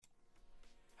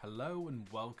Hello and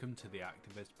welcome to the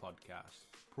Activist Podcast,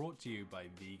 brought to you by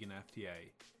Vegan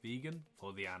FTA, vegan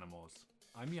for the animals.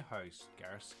 I'm your host,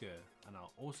 Gareth Skur, and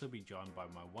I'll also be joined by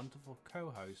my wonderful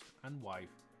co-host and wife,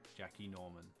 Jackie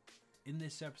Norman. In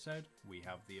this episode, we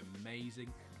have the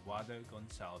amazing Eduardo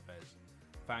Gonçalves,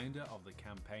 founder of the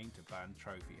campaign to ban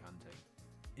trophy hunting.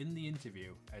 In the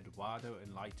interview, Eduardo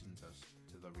enlightens us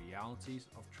to the realities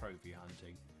of trophy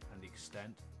hunting and the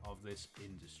extent of this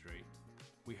industry.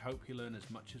 We hope you learn as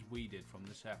much as we did from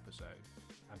this episode,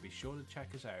 and be sure to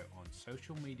check us out on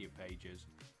social media pages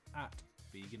at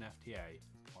VeganFTA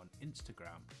on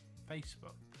Instagram,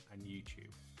 Facebook and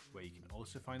YouTube, where you can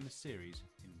also find the series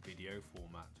in video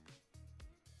format.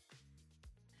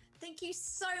 Thank you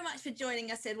so much for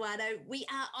joining us, Eduardo. We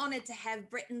are honoured to have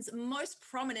Britain's most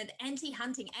prominent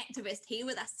anti-hunting activist here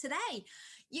with us today.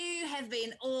 You have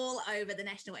been all over the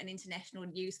national and international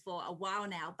news for a while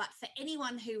now, but for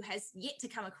anyone who has yet to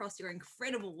come across your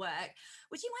incredible work,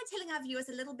 would you mind telling our viewers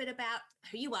a little bit about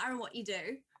who you are and what you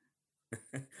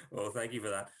do? Well, thank you for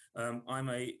that. I'm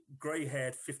a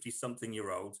grey-haired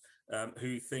 50-something-year-old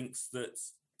who thinks that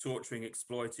torturing,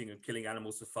 exploiting and killing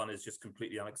animals for fun is just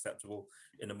completely unacceptable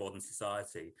in a modern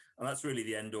society. And that's really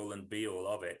the end all and be all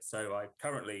of it. So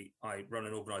I run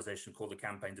an organisation called the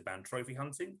Campaign to Ban Trophy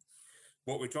Hunting.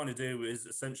 What we're trying to do is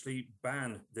essentially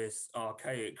ban this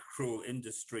archaic, cruel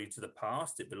industry to the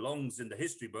past. It belongs in the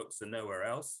history books and nowhere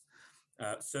else.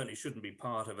 Certainly shouldn't be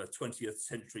part of a 20th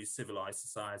century civilized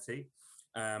society.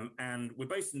 And we're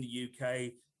based in the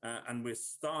UK, and we've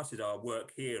started our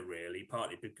work here really,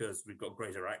 partly because we've got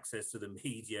greater access to the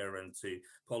media and to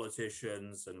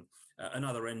politicians and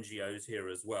other NGOs here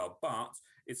as well. But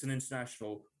it's an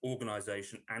international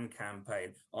organisation and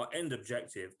campaign. Our end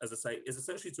objective, as I say, is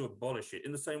essentially to abolish it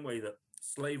in the same way that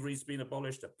slavery's been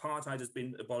abolished, apartheid has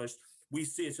been abolished. We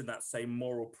see it in that same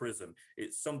moral prism.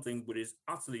 It's something that is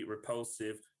utterly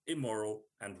repulsive, immoral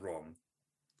and wrong.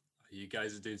 You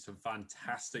guys are doing some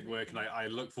fantastic work, and I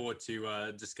look forward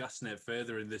to discussing it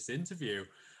further in this interview.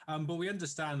 But we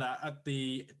understand that at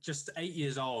just 8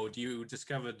 years old, you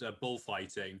discovered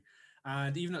bullfighting.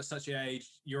 And even at such an age,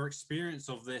 your experience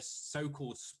of this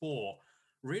so-called sport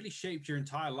really shaped your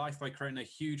entire life by creating a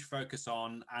huge focus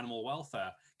on animal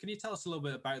welfare. Can you tell us a little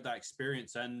bit about that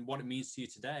experience and what it means to you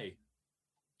today?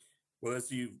 Well, as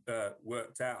you've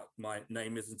worked out, my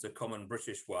name isn't a common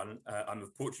British one. I'm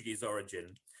of Portuguese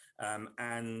origin.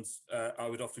 And I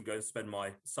would often go and spend my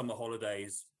summer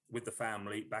holidays with the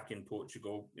family back in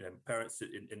Portugal, parents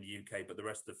in the UK, but the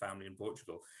rest of the family in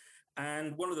Portugal.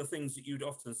 And one of the things that you'd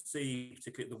often see,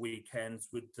 particularly at the weekends,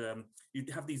 you'd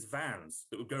have these vans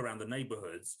that would go around the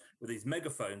neighbourhoods with these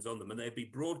megaphones on them, and they'd be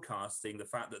broadcasting the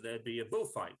fact that there'd be a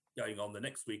bullfight going on the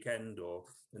next weekend or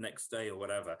the next day or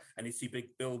whatever. And you see big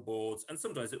billboards, and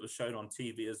sometimes it was shown on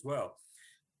TV as well.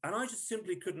 And I just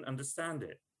simply couldn't understand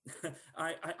it.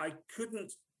 I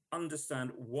couldn't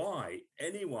understand why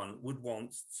anyone would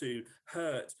want to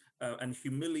hurt and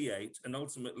humiliate and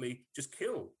ultimately just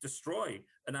kill, destroy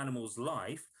an animal's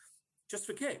life just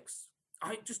for kicks.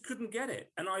 I just couldn't get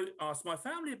it. And I asked my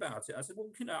family about it. I said, well,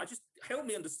 I just help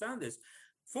me understand this.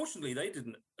 Fortunately, they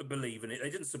didn't believe in it.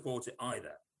 They didn't support it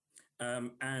either.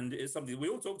 And it's something we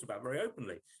all talked about very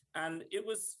openly. And it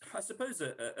was, I suppose,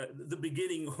 the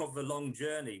beginning of a long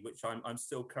journey, which I'm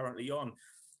still currently on.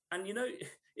 And,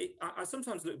 I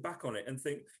sometimes look back on it and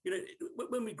think,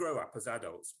 when we grow up as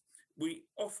adults, we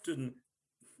often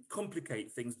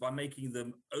complicate things by making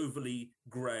them overly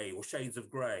grey or shades of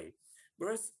grey.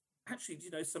 Whereas actually,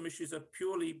 some issues are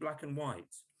purely black and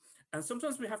white. And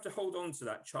sometimes we have to hold on to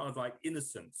that childlike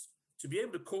innocence to be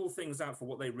able to call things out for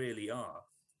what they really are.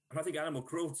 And I think animal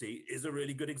cruelty is a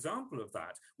really good example of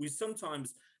that. We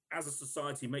sometimes, as a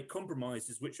society, make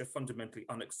compromises which are fundamentally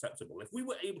unacceptable. If we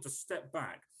were able to step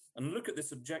back and look at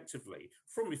this objectively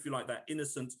from, if you like, that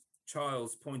innocent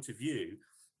child's point of view,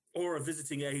 or a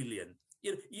visiting alien,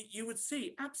 you would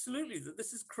see absolutely that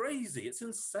this is crazy, it's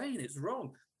insane, it's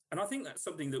wrong. And I think that's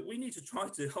something that we need to try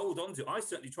to hold on to. I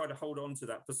certainly try to hold on to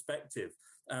that perspective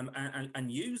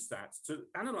and use that to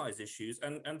analyse issues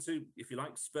and to, if you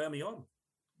like, spur me on.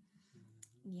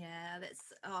 Yeah,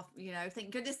 that's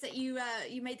thank goodness that you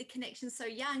made the connection so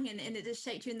young, and it has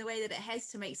shaped you in the way that it has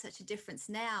to make such a difference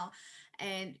now.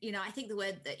 And I think the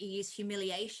word that you use,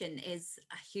 humiliation, is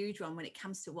a huge one when it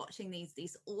comes to watching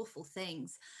these awful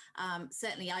things.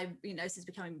 Certainly, since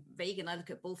becoming vegan, I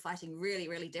look at bullfighting really,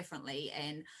 really differently,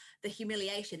 and the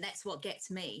humiliation, that's what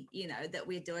gets me. That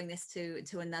we're doing this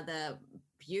to another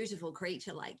beautiful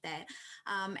creature like that.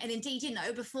 And indeed, you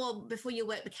know, before your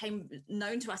work became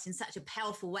known to us in such a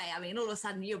powerful way, I mean, all of a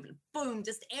sudden you're boom,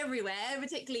 just everywhere,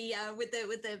 particularly with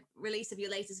the release of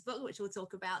your latest book, which we'll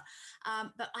talk about.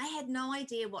 But I had no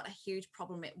idea what a huge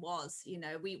problem it was. You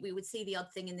know, we would see the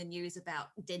odd thing in the news about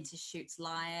dentist shoots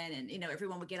lion, and, you know,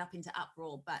 everyone would get up into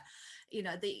uproar. But, you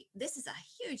know, this is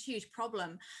a huge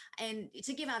problem. And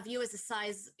to give our viewers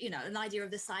an idea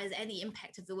of the size and the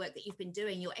impact of the work that you've been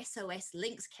doing, your SOS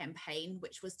Lynx campaign,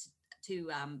 which was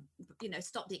to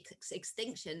stop the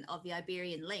extinction of the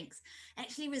Iberian lynx,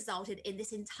 actually resulted in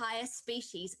this entire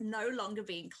species no longer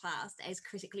being classed as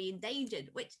critically endangered,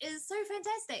 which is so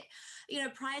fantastic. You know,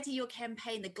 prior to your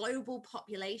campaign, the global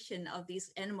population of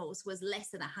these animals was less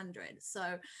than 100.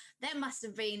 So that must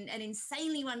have been an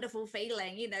insanely wonderful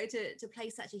feeling, you know, to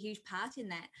play such a huge part in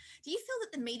that. Do you feel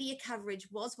that the media coverage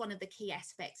was one of the key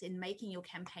aspects in making your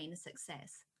campaign a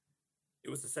success? It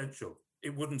was essential.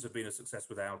 It wouldn't have been a success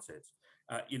without it.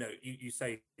 You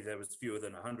say there was fewer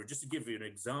than 100. Just to give you an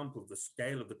example of the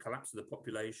scale of the collapse of the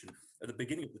population, at the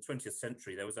beginning of the 20th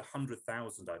century, there was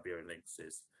 100,000 Iberian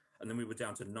lynxes, and then we were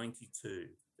down to 92,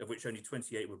 of which only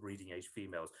 28 were breeding age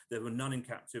females. There were none in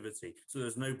captivity, so there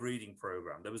was no breeding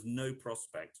program. There was no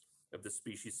prospect of the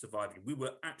species surviving. We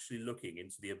were actually looking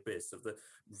into the abyss of the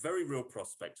very real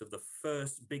prospect of the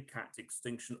first big cat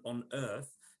extinction on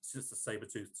Earth since the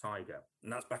saber-toothed tiger.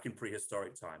 And that's back in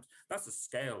prehistoric times. That's the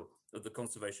scale of the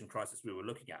conservation crisis we were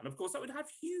looking at. And of course, that would have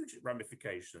huge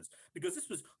ramifications because this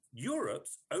was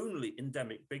Europe's only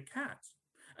endemic big cat.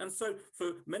 And so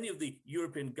for many of the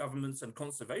European governments and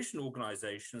conservation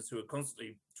organizations who are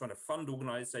constantly trying to fund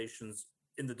organizations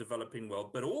in the developing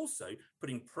world, but also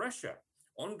putting pressure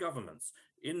on governments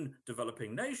in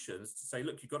developing nations to say,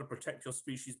 look, you've got to protect your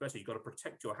species better, you've got to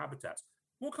protect your habitats.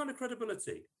 What kind of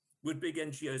credibility would big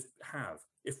NGOs have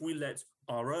if we let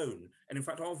our own, and in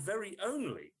fact our very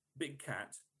only big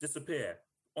cat disappear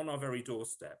on our very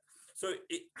doorstep? So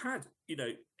it had, you know,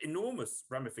 enormous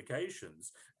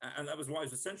ramifications, and that was why it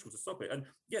was essential to stop it. And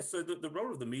yes, so the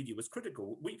role of the media was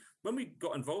critical. When we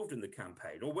got involved in the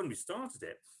campaign, or when we started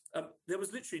it, there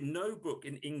was literally no book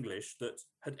in English that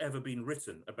had ever been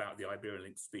written about the Iberian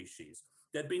lynx species.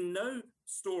 There'd been no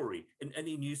story in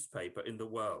any newspaper in the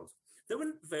world. There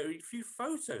were very few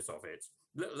photos of it,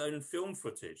 let alone film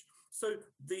footage. So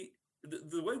the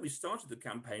way we started the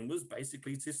campaign was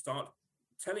basically to start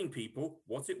telling people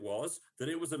what it was, that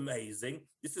it was amazing,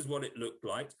 this is what it looked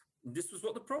like, this was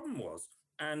what the problem was.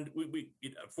 And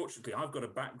fortunately, I've got a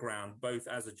background both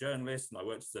as a journalist and I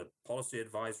worked as a policy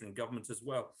advisor in government as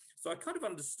well. So I kind of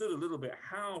understood a little bit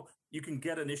how you can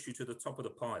get an issue to the top of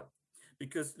the pile,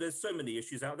 because there's so many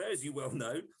issues out there, as you well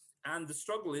know, and the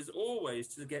struggle is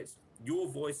always to get your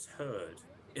voice heard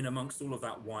in amongst all of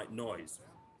that white noise.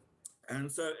 And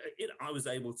so I was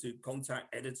able to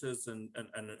contact editors and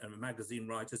magazine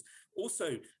writers.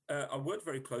 Also, I worked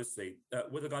very closely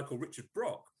with a guy called Richard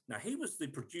Brock. Now, he was the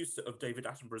producer of David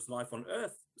Attenborough's Life on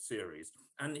Earth series,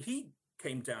 and he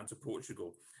came down to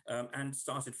Portugal and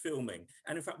started filming.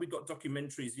 And in fact, we got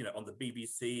documentaries, you know, on the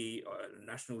BBC,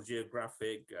 National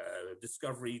Geographic,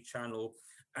 Discovery Channel,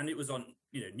 and it was on,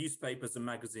 you know, newspapers and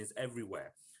magazines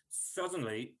everywhere.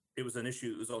 Suddenly, it was an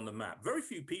issue that was on the map. Very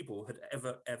few people had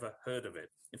ever heard of it.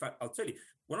 In fact, I'll tell you,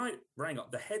 when I rang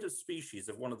up the head of species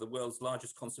of one of the world's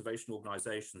largest conservation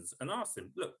organizations and asked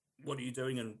him, look, what are you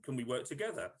doing and can we work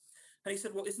together? And he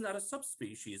said, well, isn't that a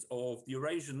subspecies of the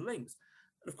Eurasian lynx?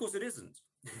 And of course it isn't.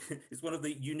 It's one of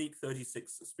the unique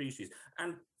 36 species.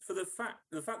 And for the fact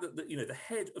that you know, the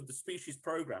head of the species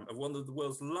program of one of the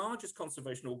world's largest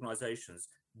conservation organizations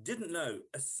didn't know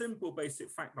a simple basic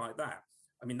fact like that,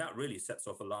 I mean, that really sets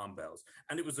off alarm bells.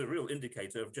 And it was a real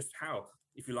indicator of just how,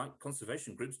 if you like,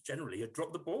 conservation groups generally had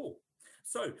dropped the ball.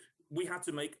 So we had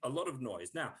to make a lot of noise.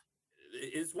 Now,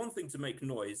 it's one thing to make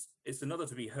noise, it's another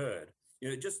to be heard. You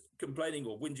know, just complaining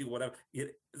or whinging or whatever,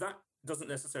 that doesn't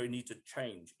necessarily need to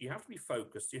change. You have to be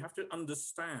focused. You have to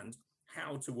understand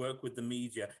how to work with the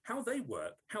media, how they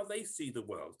work, how they see the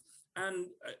world. And,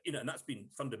 you know, and that's been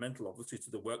fundamental, obviously,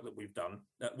 to the work that we've done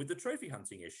with the trophy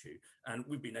hunting issue. And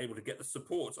we've been able to get the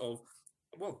support of,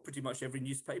 well, pretty much every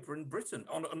newspaper in Britain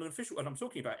on an official, and I'm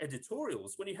talking about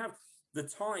editorials. When you have the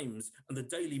Times and the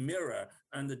Daily Mirror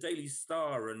and the Daily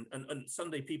Star and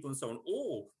Sunday People and so on,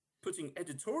 all putting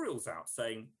editorials out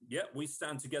saying, yeah, we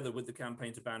stand together with the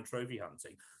campaign to ban trophy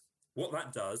hunting. What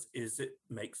that does is it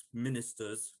makes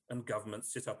ministers and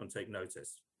governments sit up and take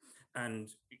notice. And,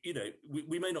 you know,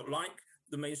 we may not like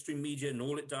the mainstream media and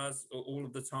all it does all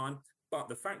of the time, but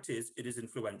the fact is it is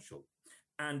influential.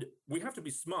 And we have to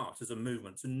be smart as a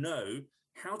movement to know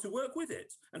how to work with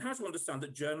it and how to understand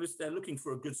that journalists, they're looking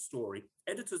for a good story.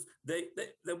 Editors,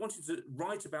 they're wanting to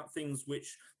write about things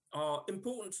which are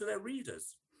important to their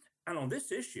readers. And on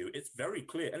this issue, it's very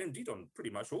clear, and indeed on pretty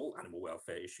much all animal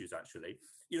welfare issues, actually,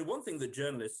 one thing that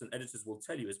journalists and editors will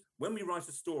tell you is when we write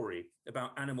a story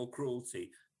about animal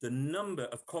cruelty, the number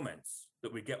of comments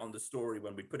that we get on the story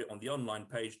when we put it on the online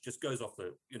page just goes off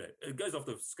it goes off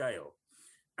the scale.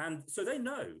 And so they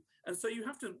know. And so you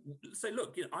have to say,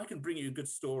 look, I can bring you a good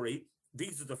story.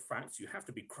 These are the facts. You have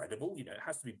to be credible. It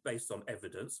has to be based on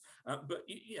evidence, but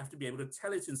you have to be able to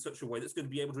tell it in such a way that's going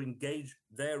to be able to engage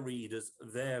their readers,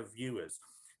 their viewers.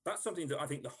 That's something that I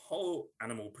think the whole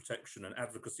animal protection and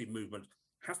advocacy movement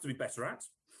has to be better at.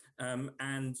 And,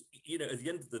 at the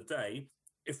end of the day,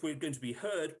 if we're going to be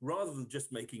heard rather than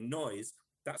just making noise,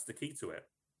 that's the key to it.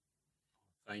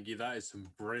 Thank you. That is some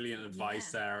brilliant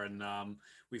advice there. And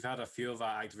we've had a few of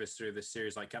our activists through this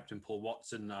series, like Captain Paul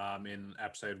Watson in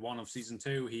episode 1 of season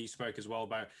 2. He spoke as well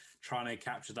about trying to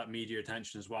capture that media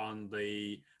attention as well, and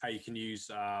how you can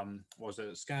use,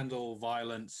 scandal,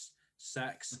 violence,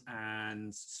 sex,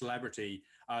 and celebrity.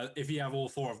 If you have all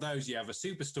 4 of those, you have a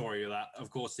super story that, of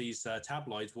course, these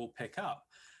tabloids will pick up.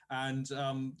 And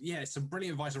it's some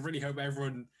brilliant advice. I really hope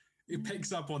everyone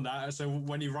picks up on that. So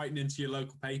when you're writing into your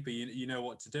local paper, you know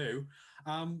what to do.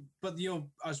 But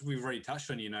as we've already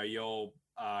touched on, your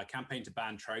campaign to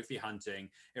ban trophy hunting,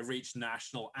 it reached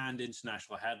national and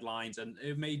international headlines, and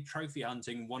it made trophy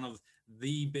hunting one of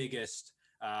the biggest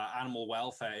animal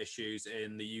welfare issues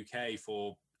in the UK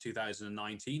for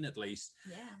 2019 at least.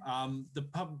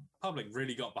 The public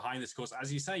really got behind this course.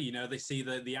 As you say, they see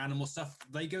the animal stuff,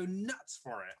 they go nuts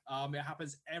for it. It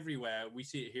happens everywhere. We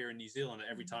see it here in New Zealand.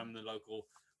 Every time the local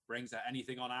brings out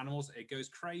anything on animals, it goes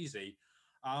crazy.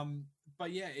 But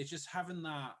it's just having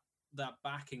that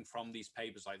backing from these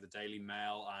papers like the Daily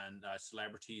Mail and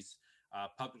celebrities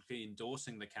publicly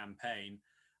endorsing the campaign.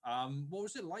 What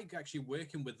was it like actually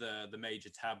working with the major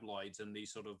tabloids and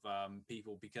these sort of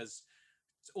people? Because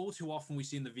all too often we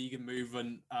see in the vegan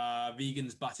movement,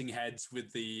 vegans butting heads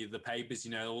with the papers,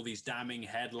 all these damning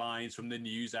headlines from the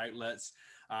news outlets,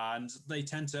 and they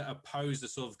tend to oppose the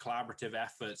sort of collaborative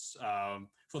efforts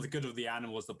for the good of the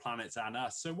animals, the planets, and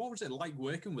us. So what was it like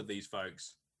working with these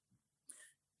folks?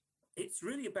 It's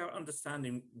really about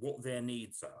understanding what their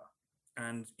needs are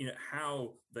and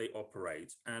how they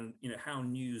operate and how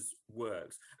news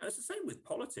works. And it's the same with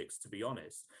politics, to be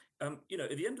honest. At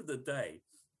the end of the day,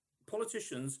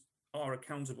 politicians are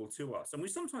accountable to us, and we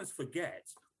sometimes forget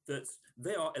that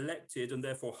they are elected and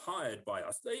therefore hired by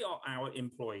us. They are our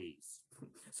employees.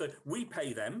 So we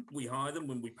pay them, we hire them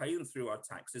when we pay them through our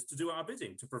taxes to do our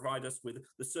bidding, to provide us with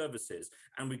the services,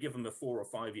 and we give them a 4 or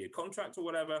 5 year contract or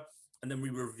whatever, and then we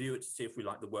review it to see if we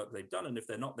like the work they've done, and if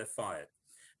they're not, they're fired.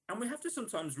 And we have to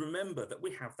sometimes remember that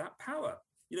we have that power.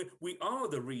 We are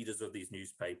the readers of these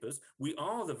newspapers. We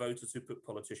are the voters who put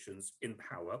politicians in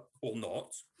power or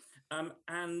not.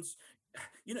 And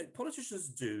politicians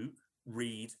do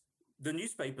read the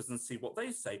newspapers and see what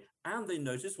they say, and they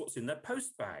notice what's in their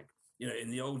post bag.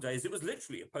 In the old days, it was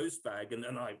literally a post bag. And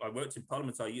I worked in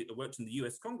Parliament, I worked in the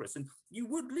US Congress, and you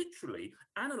would literally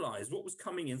analyze what was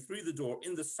coming in through the door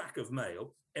in the sack of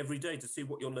mail every day to see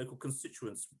what your local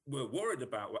constituents were worried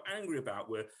about, were angry about,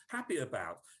 were happy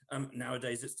about.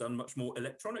 Nowadays, it's done much more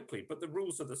electronically, but the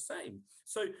rules are the same.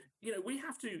 So, we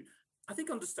have to, I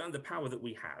think, understand the power that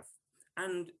we have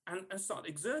and start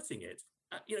exerting it.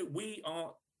 We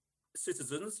are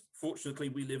citizens. Fortunately,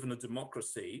 we live in a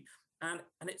democracy. And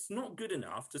it's not good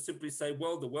enough to simply say,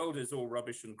 well, the world is all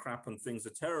rubbish and crap and things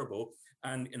are terrible,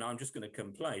 and I'm just going to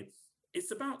complain.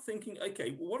 It's about thinking,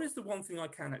 okay, well, what is the one thing I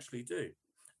can actually do?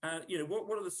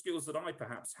 What are the skills that I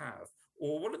perhaps have?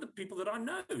 Or what are the people that I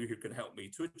know who can help me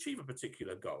to achieve a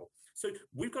particular goal? So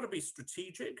we've got to be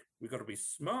strategic. We've got to be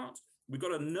smart. We've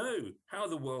got to know how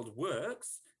the world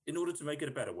works in order to make it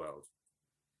a better world.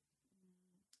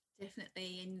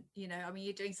 Definitely. And,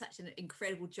 you're doing such an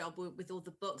incredible job with all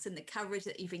the books and the coverage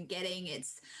that you've been getting.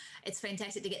 It's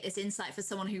fantastic to get this insight for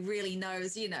someone who really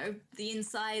knows, the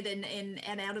inside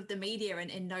and out of the media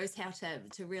and knows how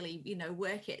to really,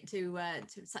 work it to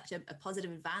such a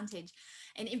positive advantage.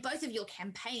 And in both of your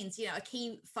campaigns, a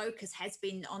key focus has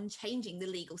been on changing the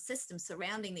legal system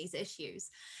surrounding these issues.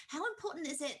 How important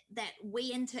is it that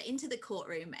we enter into the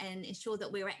courtroom and ensure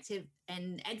that we're active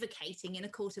and advocating in a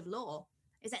court of law?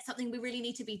 Is that something we really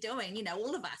need to be doing,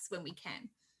 all of us, when we can?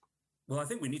 Well, I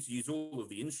think we need to use all of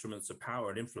the instruments of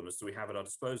power and influence that we have at our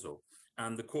disposal.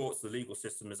 And the courts, the legal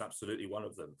system is absolutely one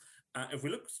of them. If we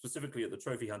look specifically at the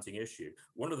trophy hunting issue,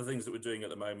 one of the things that we're doing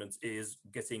at the moment is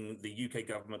getting the UK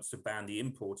government to ban the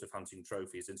import of hunting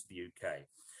trophies into the UK.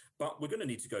 But we're going to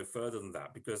need to go further than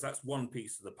that, because that's one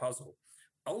piece of the puzzle.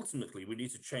 Ultimately, we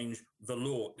need to change the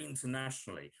law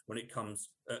internationally when it comes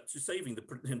to saving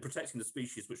and protecting the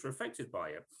species which are affected by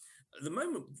it. At the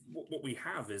moment, what we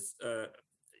have is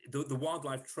the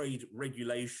Wildlife Trade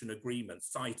Regulation Agreement,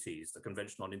 CITES, the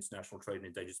Convention on International Trade in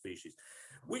Endangered Species,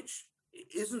 which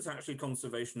isn't actually a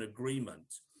conservation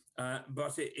agreement,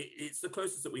 but it's the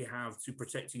closest that we have to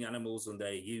protecting animals and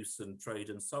their use and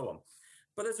trade and so on.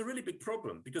 But there's a really big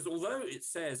problem, because although it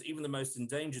says even the most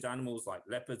endangered animals like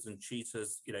leopards and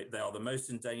cheetahs, they are the most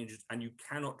endangered, and you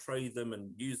cannot trade them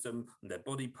and use them and their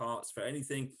body parts for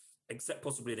anything except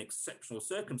possibly in exceptional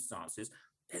circumstances,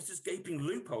 there's this gaping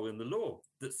loophole in the law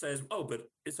that says, oh, but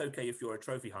it's okay if you're a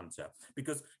trophy hunter,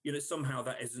 because, somehow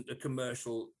that isn't a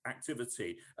commercial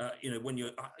activity. When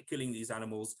you're killing these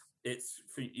animals, it's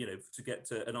for, to get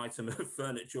to an item of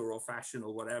furniture or fashion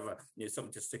or whatever,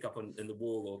 something to stick up in the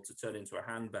wall or to turn into a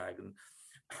handbag. And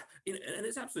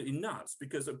it's absolutely nuts,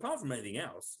 because apart from anything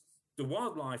else, the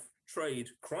wildlife trade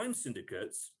crime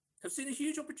syndicates have seen a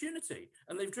huge opportunity,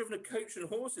 and they've driven a coach and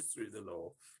horses through the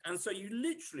law. And so you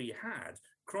literally had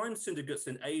crime syndicates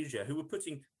in Asia who were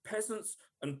putting peasants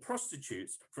and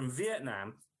prostitutes from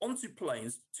Vietnam onto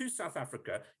planes to South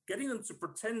Africa, getting them to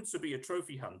pretend to be a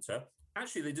trophy hunter.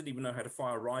 Actually, they didn't even know how to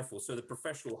fire a rifle, so the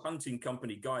professional hunting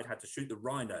company guide had to shoot the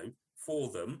rhino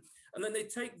for them. And then they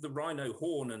take the rhino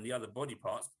horn and the other body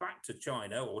parts back to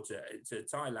China or to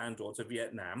Thailand or to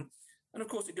Vietnam. And of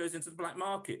course, it goes into the black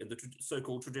market and the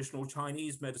so-called traditional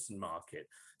Chinese medicine market.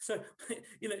 So,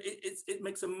 it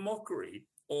makes a mockery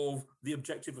of the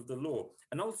objective of the law.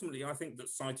 And ultimately, I think that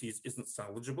CITES isn't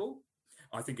salvageable.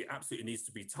 I think it absolutely needs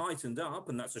to be tightened up,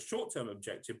 and that's a short-term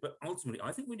objective. But ultimately,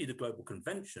 I think we need a global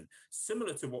convention,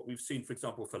 similar to what we've seen, for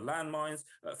example, for landmines,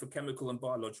 for chemical and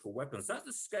biological weapons. That's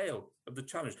the scale of the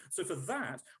challenge. So for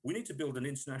that, we need to build an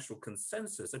international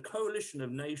consensus, a coalition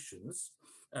of nations,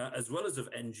 as well as of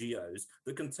NGOs,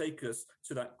 that can take us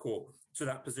to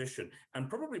that position. And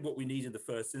probably what we need in the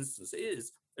first instance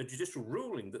is a judicial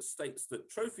ruling that states that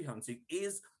trophy hunting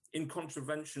is in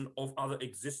contravention of other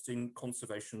existing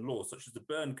conservation laws, such as the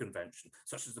Berne Convention,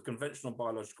 such as the Convention on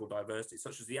Biological Diversity,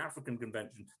 such as the African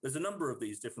Convention. There's a number of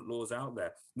these different laws out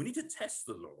there. We need to test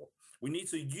the law. We need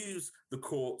to use the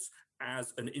courts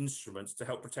as an instrument to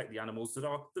help protect the animals that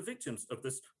are the victims of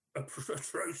this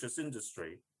atrocious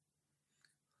industry.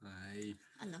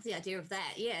 I love the idea of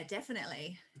that. Yeah,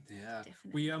 definitely. Yeah,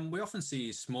 definitely. We often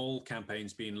see small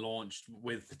campaigns being launched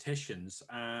with petitions,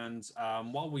 and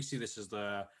while we see this as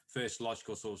the first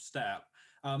logical sort of step,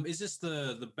 is this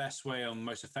the best way or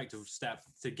most effective step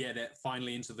to get it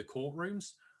finally into the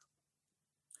courtrooms?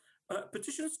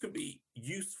 Petitions can be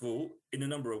useful in a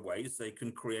number of ways. They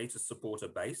can create a supporter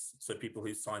base, so people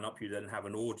who sign up, you then have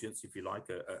an audience, if you like,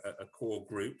 a core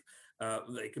group.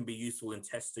 They can be useful in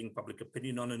testing public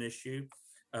opinion on an issue.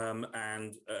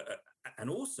 And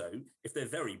also, if they're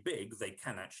very big, they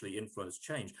can actually influence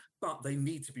change, but they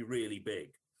need to be really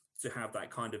big to have that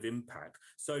kind of impact.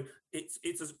 So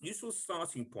it's a useful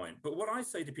starting point. But what I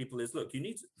say to people is, look,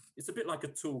 it's a bit like a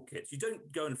toolkit. You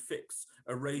don't go and fix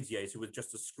a radiator with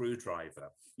just a screwdriver.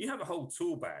 You have a whole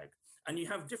tool bag, and you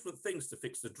have different things to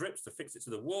fix the drips, to fix it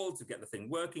to the wall, to get the thing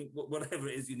working, whatever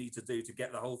it is you need to do to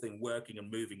get the whole thing working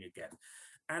and moving again.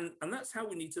 And that's how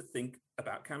we need to think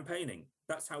about campaigning.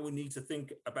 That's how we need to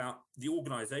think about the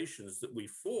organizations that we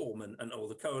form and or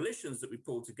the coalitions that we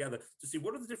pull together to see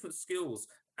what are the different skills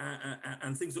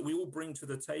and things that we all bring to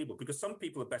the table, because some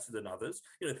people are better than others.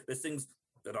 There's things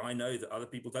that I know that other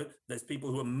people don't. There's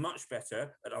people who are much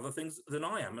better at other things than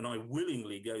I am. And I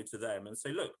willingly go to them and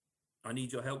say, look, I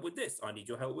need your help with this. I need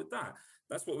your help with that.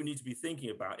 That's what we need to be thinking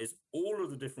about, is all of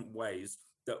the different ways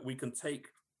that we can take,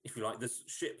 if you like, this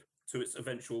ship to its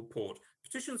eventual port.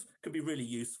 Petitions can be really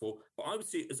useful, but I would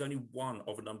see it as only one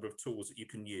of a number of tools that you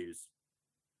can use.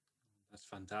 That's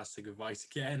fantastic advice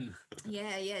again.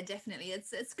 Yeah, definitely.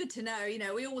 It's good to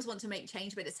know. We always want to make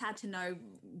change, but it's hard to know,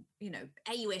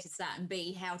 A, where to start, and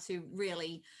B, how to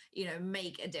really,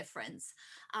 make a difference.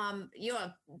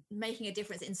 You're making a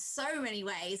difference in so many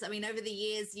ways. I mean, over the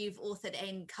years, you've authored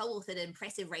and co-authored an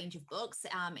impressive range of books,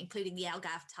 including The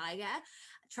Algarve Tiger,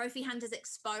 Trophy Hunters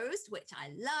Exposed, which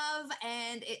I love,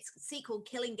 and its sequel,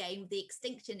 Killing Game, The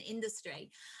Extinction Industry.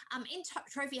 In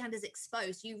Trophy Hunters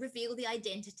Exposed, you reveal the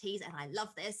identities, and I love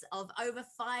this, of over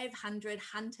 500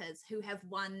 hunters who have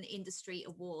won industry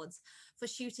awards for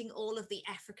shooting all of the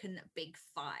African Big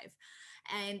Five.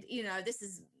 And,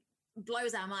 this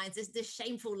blows our minds. This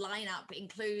shameful lineup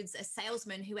includes a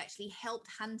salesman who actually helped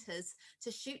hunters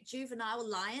to shoot juvenile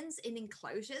lions in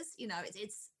enclosures.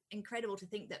 incredible to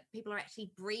think that people are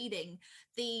actually breeding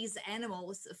these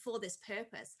animals for this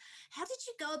purpose. How did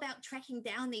you go about tracking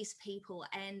down these people,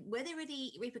 and were there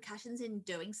any repercussions in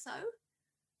doing so?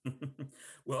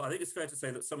 Well, I think it's fair to say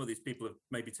that some of these people have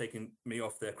maybe taken me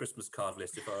off their Christmas card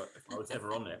list if I was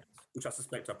ever on it, which I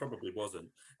suspect I probably wasn't.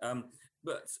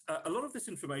 But a lot of this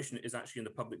information is actually in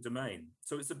the public domain.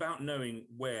 So it's about knowing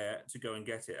where to go and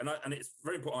get it. And it's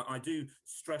very important. I do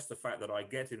stress the fact that I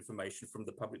get information from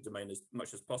the public domain as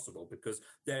much as possible, because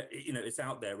it's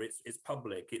out there, it's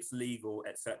public, it's legal,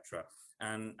 etc.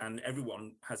 And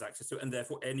everyone has access to it, and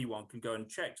therefore anyone can go and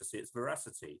check to see its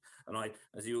veracity. And I,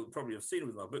 as you probably have seen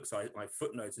with my books, I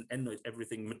footnote and endnote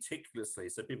everything meticulously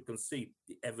so people can see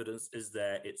the evidence is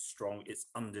there, it's strong, it's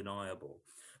undeniable.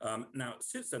 Now,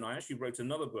 since then, I actually wrote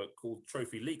another book called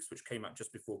Trophy Leaks, which came out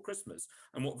just before Christmas.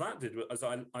 And what that did was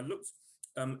I looked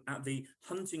at the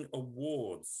hunting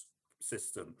awards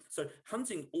system. So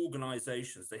hunting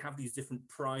organizations, they have these different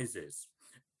prizes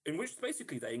in which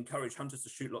basically they encourage hunters to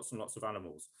shoot lots and lots of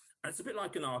animals. And it's a bit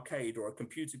like an arcade or a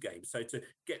computer game. So to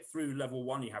get through level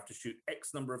 1, you have to shoot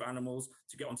X number of animals.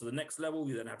 To get onto the next level,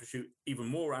 you then have to shoot even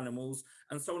more animals,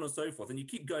 and so on and so forth. And you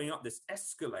keep going up this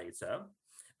escalator.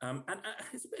 And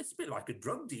it's a bit like a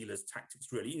drug dealer's tactics,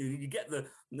 really. You get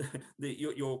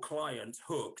your client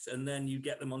hooked, and then you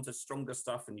get them onto stronger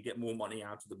stuff, and you get more money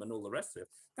out of them, and all the rest of it.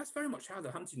 That's very much how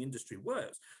the hunting industry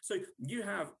works. So you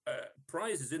have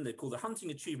prizes in there called the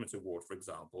Hunting Achievement Award, for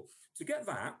example. To get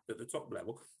that at the top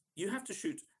level, you have to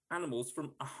shoot animals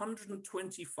from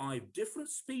 125 different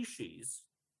species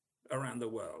around the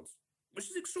world, which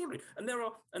is extraordinary. And there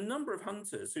are a number of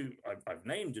hunters who I've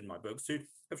named in my books who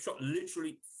have shot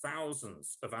literally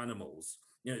thousands of animals.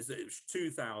 It's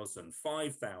 2,000,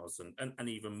 5,000, and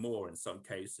even more in some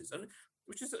cases, and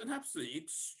which is an absolutely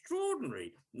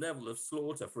extraordinary level of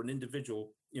slaughter for an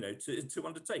individual, to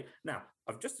undertake. Now,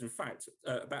 I've just, in fact,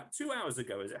 about 2 hours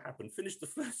ago, as it happened, finished the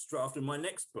first draft of my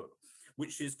next book,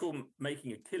 which is called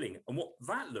Making a Killing. And what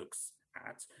that looks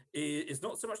at is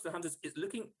not so much the hunters, it's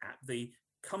looking at the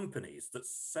companies that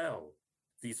sell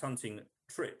these hunting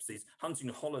trips, these hunting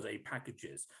holiday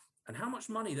packages, and how much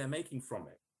money they're making from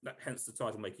it. Hence the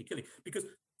title Making a Killing, because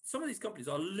some of these companies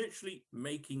are literally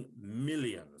making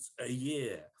millions a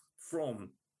year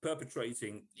from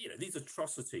perpetrating these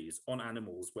atrocities on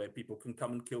animals where people can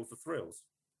come and kill for thrills.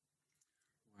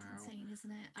 Wow. It's insane,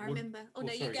 isn't it? I remember.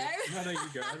 Sorry. You go. No, you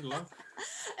go. I love.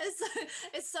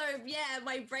 It's so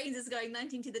my brain is going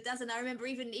 19 to the dozen. I remember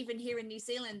even here in New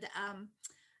Zealand,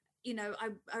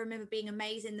 I remember being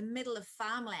amazed in the middle of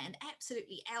farmland,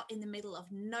 absolutely out in the middle of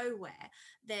nowhere.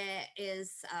 There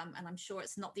is, and I'm sure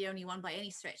it's not the only one by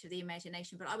any stretch of the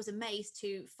imagination, but I was amazed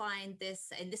to find this,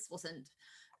 and this wasn't,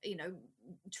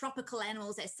 tropical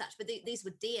animals as such, but these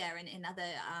were deer and other,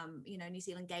 New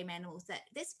Zealand game animals. That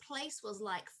this place was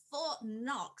like Fort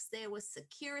Knox. There was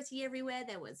security everywhere.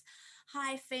 There was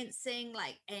high fencing,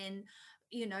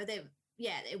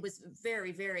 it was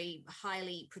very, very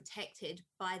highly protected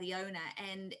by the owner,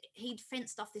 and he'd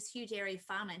fenced off this huge area of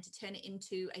farmland to turn it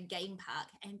into a game park,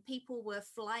 and people were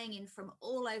flying in from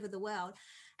all over the world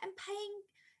and paying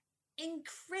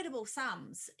incredible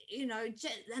sums,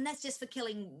 and that's just for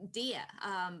killing deer.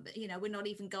 We're not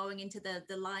even going into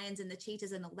the lions and the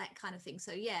cheetahs and all that kind of thing.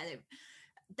 So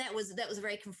that was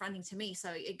very confronting to me. So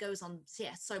it goes on,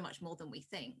 so much more than we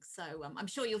think. So I'm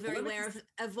sure you're very aware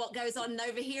of what goes on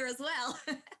over here as well.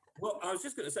 Well, I was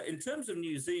just going to say, in terms of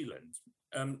New Zealand,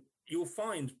 you'll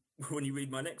find when you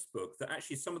read my next book that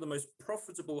actually some of the most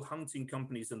profitable hunting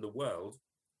companies in the world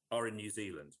are in New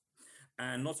Zealand.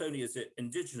 And not only is it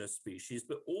indigenous species,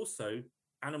 but also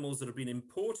animals that have been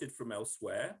imported from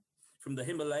elsewhere, from the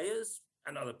Himalayas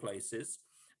and other places.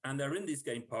 And they're in these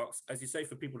game parks, as you say,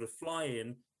 for people to fly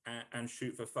in and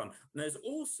shoot for fun. And there's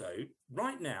also,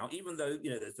 right now, even though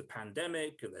there's the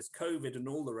pandemic and there's COVID and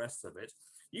all the rest of it,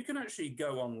 you can actually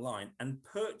go online and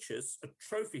purchase a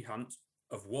trophy hunt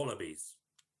of wallabies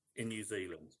in New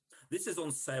Zealand. This is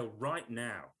on sale right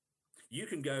now. You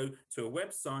can go to a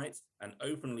website and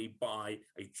openly buy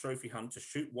a trophy hunt to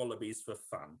shoot wallabies for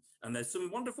fun. And there's some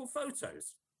wonderful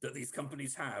photos that these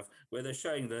companies have where they're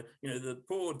showing the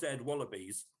poor dead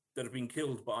wallabies that have been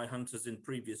killed by hunters in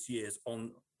previous years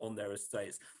on their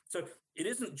estates. So it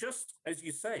isn't just, as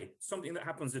you say, something that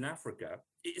happens in Africa.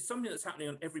 It's something that's happening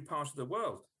on every part of the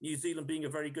world, New Zealand being a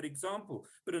very good example.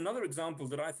 But another example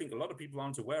that I think a lot of people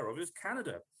aren't aware of is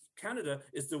Canada. Canada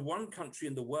is the one country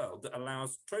in the world that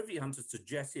allows trophy hunters to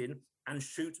jet in and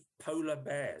shoot polar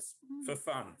bears for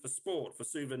fun, for sport, for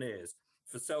souvenirs,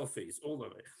 for selfies, all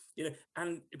of it.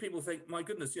 And people think, my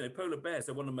goodness, polar bears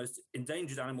are one of the most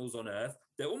endangered animals on Earth.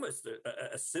 They're almost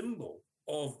a symbol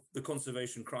of the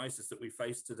conservation crisis that we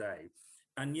face today.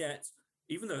 And yet,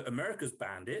 even though America's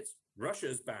banned it,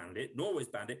 Russia's banned it, Norway's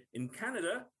banned it, in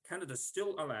Canada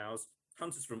still allows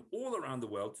hunters from all around the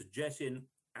world to jet in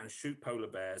and shoot polar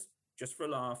bears just for a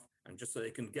laugh and just so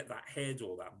they can get that head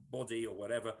or that body or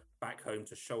whatever back home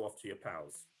to show off to your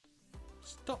pals.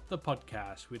 Stop the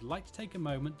podcast. We'd like to take a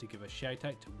moment to give a shout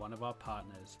out to one of our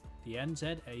partners, the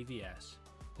NZAVS.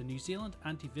 The New Zealand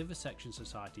Anti-Vivisection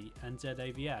Society,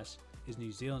 NZAVS, is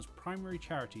New Zealand's primary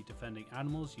charity defending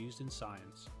animals used in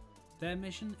science. Their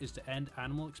mission is to end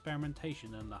animal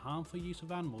experimentation and the harmful use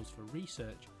of animals for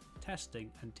research,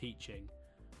 testing and teaching.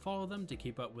 Follow them to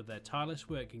keep up with their tireless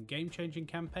work and game-changing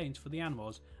campaigns for the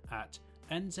animals at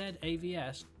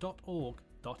nzavs.org.nz.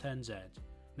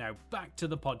 Now back to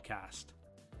the podcast.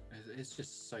 It's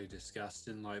just so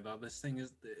disgusting like that. This thing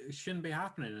it shouldn't be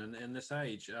happening in this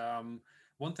age.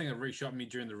 One thing that really shocked me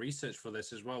during the research for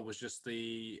this as well was just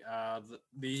the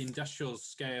industrial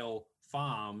scale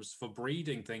farms for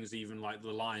breeding things, even like the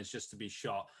lions, just to be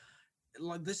shot.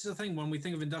 Like, this is the thing, when we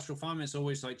think of industrial farming, it's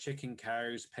always like chicken,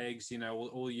 cows, pigs, you know,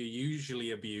 all your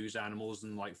usually abused animals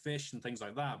and like fish and things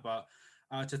like that. But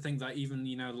to think that even,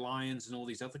 you know, lions and all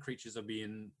these other creatures are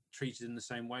being treated in the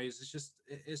same ways,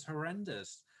 it's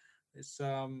horrendous. It's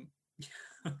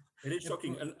it is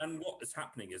shocking. And what is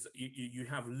happening is you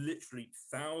have literally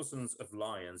thousands of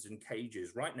lions in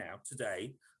cages right now,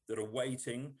 today, that are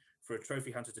waiting for a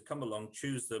trophy hunter to come along,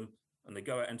 choose them, and they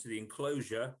go out into the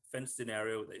enclosure, fenced-in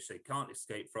area which they can't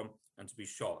escape from, and to be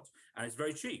shot. And it's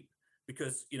very cheap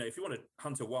because, you know, if you want to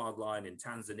hunt a wild lion in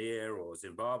Tanzania or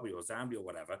Zimbabwe or Zambia or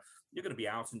whatever, you're going to be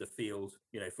out in the field,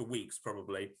 you know, for weeks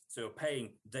probably. So you're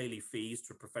paying daily fees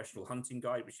to a professional hunting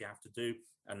guide, which you have to do.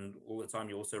 And all the time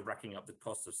you're also racking up the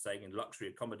cost of staying in luxury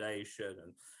accommodation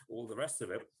and all the rest of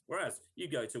it. Whereas you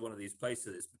go to one of these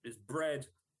places, it's bred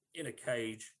in a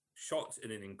cage, shot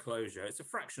in an enclosure, it's a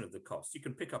fraction of the cost. You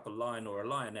can pick up a lion or a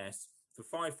lioness for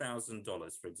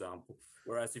 $5,000, for example.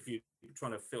 Whereas if you're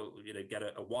trying to get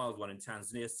a wild one in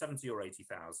Tanzania, 70 or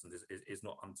 80,000 is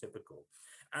not untypical.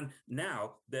 And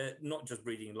now they're not just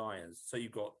breeding lions. So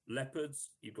you've got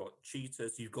leopards, you've got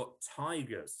cheetahs, you've got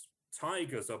tigers.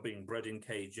 Tigers are being bred in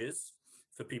cages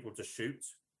for people to shoot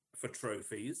for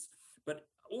trophies, but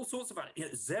all sorts of,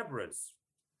 zebras,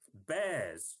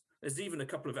 bears. There's even a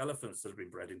couple of elephants that have been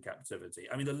bred in captivity.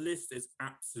 I mean, the list is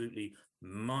absolutely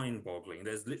mind-boggling.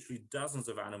 There's literally dozens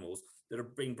of animals that are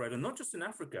being bred, and not just in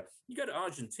Africa. You go to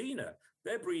Argentina,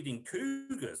 they're breeding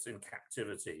cougars in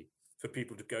captivity for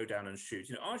people to go down and shoot.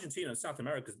 You know, Argentina and South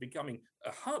America is becoming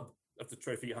a hub of the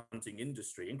trophy hunting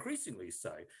industry, increasingly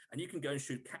so. And you can go and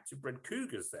shoot captive-bred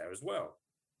cougars there as well.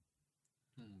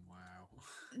 Wow.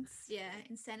 Yeah,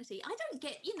 insanity. I don't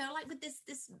get, you know, like with this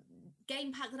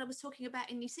game park that I was talking about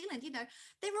in New Zealand, you know,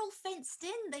 they're all fenced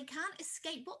in. They can't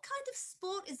escape. What kind of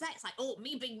sport is that? It's like, oh,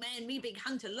 me big man, me big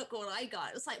hunter, look what I got.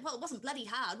 It was like, well, it wasn't bloody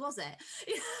hard, was it?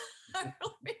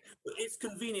 It's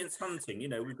convenience hunting. You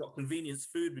know, we've got convenience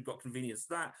food, we've got convenience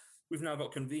that. We've now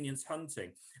got convenience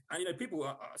hunting. And, you know, people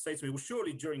say to me, well,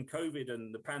 surely during COVID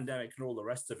and the pandemic and all the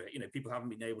rest of it, you know, people haven't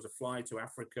been able to fly to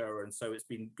Africa. And so it's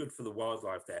been good for the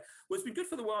wildlife there. Well, it's been good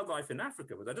for the wildlife in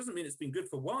Africa, but that doesn't mean it's been good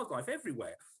for wildlife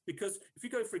everywhere. Because if you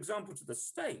go, for example, to the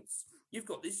States, you've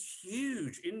got this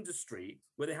huge industry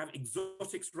where they have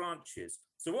exotics ranches.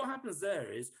 So what happens there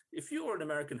is if you're an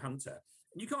American hunter,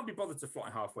 you can't be bothered to fly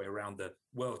halfway around the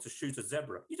world to shoot a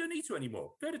zebra. You don't need to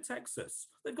anymore. Go to Texas.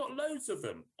 They've got loads of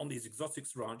them on these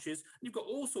exotics ranches. You've got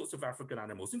all sorts of African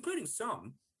animals, including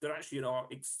some that actually are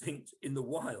extinct in the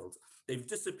wild. They've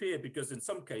disappeared because in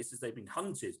some cases they've been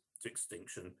hunted to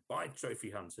extinction by trophy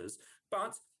hunters,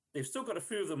 but they've still got a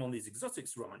few of them on these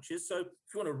exotics ranches. So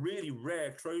if you want a really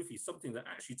rare trophy, something that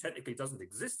actually technically doesn't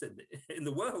exist in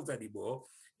the world anymore,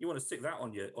 you want to stick that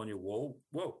on your wall,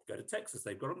 well, go to Texas.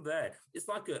 They've got them there. It's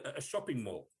like a shopping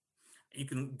mall. You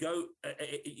can go,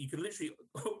 you can literally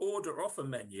order off a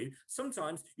menu.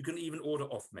 Sometimes you can even order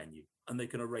off menu and they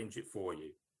can arrange it for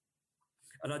you.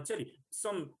 And I tell you,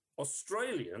 some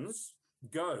Australians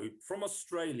go from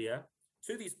Australia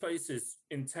to these places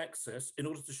in Texas in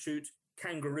order to shoot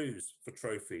kangaroos for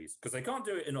trophies, because they can't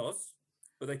do it in Oz,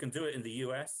 but they can do it in the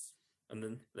US, and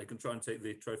then they can try and take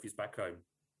the trophies back home.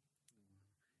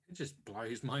 It just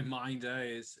blows my mind.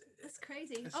 It's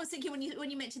crazy. I was thinking when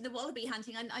you mentioned the wallaby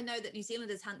hunting, I know that New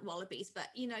Zealanders hunt wallabies, but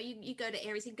you know, you go to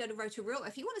areas, you go to Rotorua.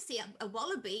 If you want to see a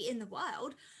wallaby in the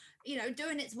wild, you know,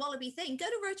 doing its wallaby thing, go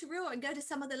to Rotorua and go to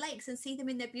some of the lakes and see them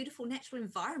in their beautiful natural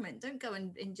environment. Don't go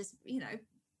and just, you know,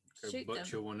 shoot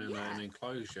butcher them. one in an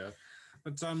enclosure.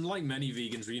 But like many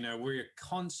vegans, we're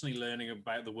constantly learning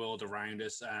about the world around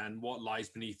us and what lies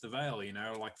beneath the veil,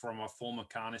 like from our former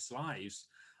carnist lives.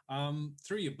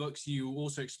 Through your books, you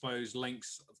also expose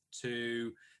links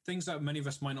to things that many of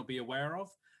us might not be aware of.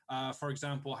 For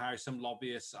example, how some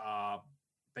lobbyists are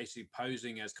basically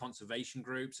posing as conservation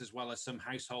groups, as well as some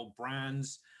household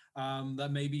brands that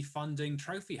may be funding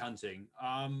trophy hunting.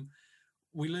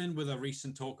 We learned with a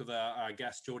recent talk with our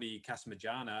guest, Jordi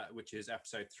Casamajana, which is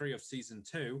episode 3 of season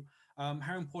 2,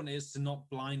 how important it is to not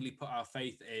blindly put our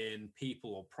faith in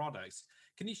people or products.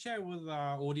 Can you share with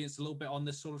our audience a little bit on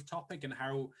this sort of topic and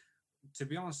how, to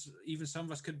be honest, even some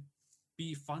of us could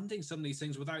be funding some of these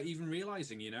things without even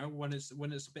realizing, when it's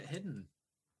a bit hidden?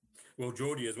 Well,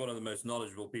 Jordi is one of the most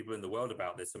knowledgeable people in the world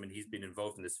about this. I mean, he's been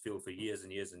involved in this field for years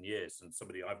and years and years, and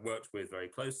somebody I've worked with very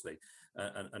closely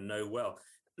and know well.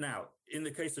 Now, in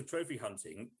the case of trophy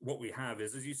hunting, what we have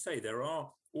is, as you say, there are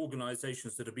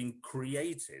organizations that have been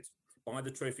created by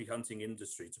the trophy hunting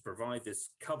industry to provide this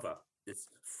cover, this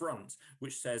front,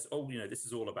 which says, oh, this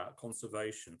is all about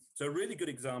conservation. So a really good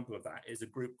example of that is a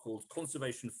group called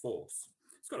Conservation Force.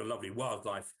 It's got a lovely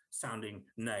wildlife sounding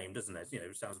name, doesn't it?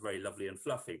 It sounds very lovely and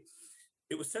fluffy.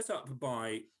 It was set up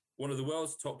by one of the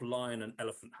world's top lion and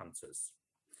elephant hunters,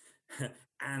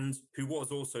 and who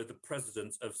was also the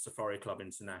president of Safari Club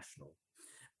International.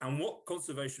 And what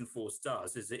Conservation Force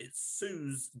does is it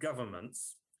sues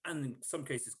governments and in some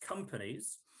cases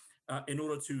companies in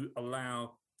order to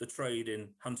allow the trade in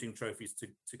hunting trophies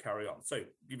to carry on. So,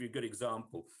 give you a good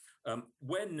example.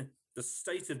 When the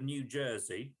state of New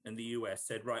Jersey in the US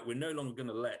said, right, we're no longer going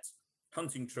to let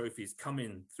hunting trophies come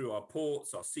in through our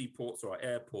ports, our seaports, or our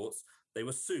airports, they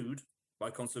were sued by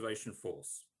Conservation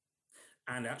Force.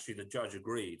 And actually, the judge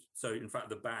agreed. So, in fact,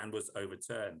 the ban was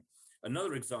overturned.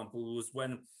 Another example was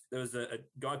when there was a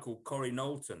guy called Corey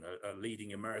Knowlton, a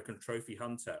leading American trophy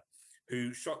hunter,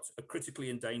 who shot a critically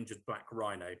endangered black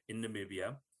rhino in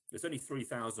Namibia. There's only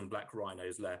 3,000 black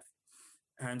rhinos left.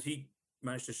 And he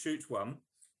managed to shoot one,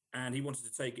 and he wanted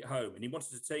to take it home. And he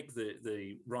wanted to take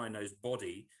the rhino's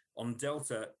body on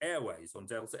Delta Airways, on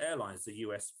Delta Airlines, the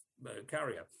US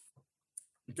carrier.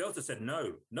 Delta said,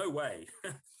 no way.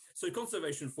 So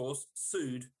Conservation Force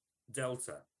sued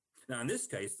Delta. Now, in this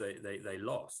case, they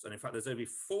lost. And in fact, there's over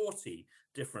 40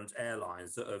 different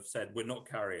airlines that have said, we're not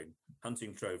carrying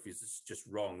hunting trophies. It's just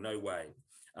wrong. No way.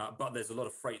 But there's a lot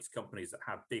of freight companies that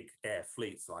have big air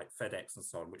fleets like FedEx and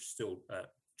so on, which still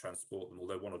transport them,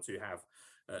 although one or two have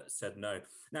said no.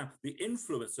 Now, the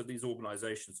influence of these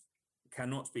organizations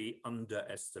cannot be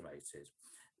underestimated.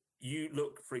 You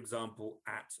look, for example,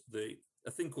 at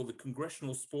a thing called the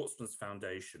Congressional Sportsmen's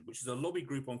Foundation, which is a lobby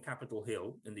group on Capitol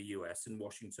Hill in the US, in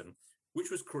Washington,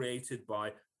 which was created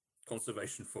by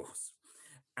Conservation Force.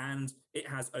 And it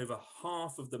has over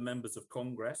half of the members of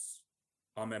Congress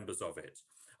are members of it.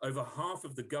 Over half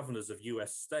of the governors of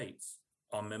US states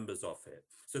are members of it.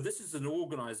 So this is an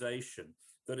organization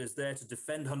that is there to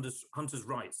defend hunters'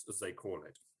 rights, as they call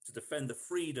it, to defend the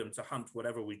freedom to hunt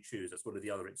whatever we choose. That's one of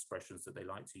the other expressions that they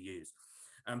like to use.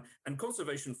 And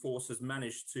Conservation Force has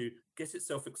managed to get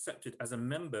itself accepted as a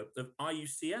member of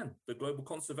IUCN, the Global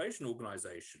Conservation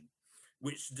Organization,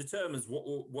 which determines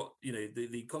what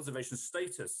the conservation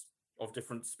status of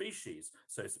different species.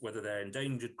 So it's whether they're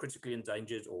endangered, critically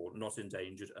endangered, or not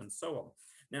endangered, and so on.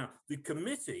 Now, the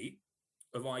committee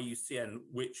of IUCN,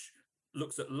 which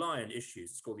looks at lion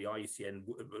issues, it's called the IUCN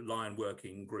Lion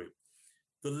Working Group.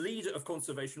 The leader of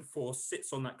Conservation Force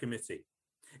sits on that committee,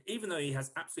 even though he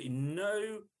has absolutely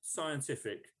no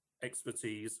scientific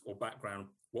expertise or background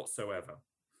whatsoever.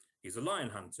 He's a lion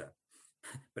hunter,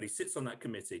 but he sits on that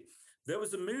committee. There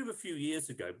was a move a few years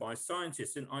ago by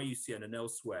scientists in IUCN and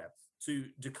elsewhere to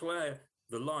declare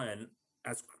the lion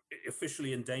as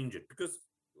officially endangered, because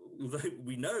although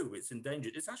we know it's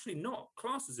endangered, it's actually not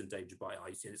classed as endangered by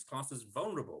IUCN. It's classed as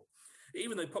vulnerable.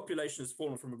 Even though population has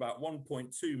fallen from about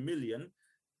 1.2 million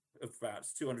of about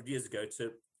 200 years ago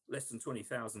to less than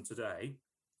 20,000 today.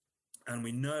 And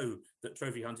we know that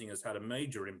trophy hunting has had a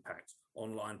major impact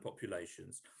on lion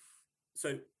populations.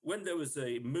 So when there was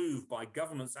a move by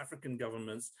governments, African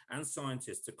governments and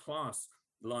scientists to class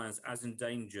lions as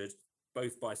endangered,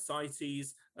 both by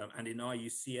CITES and in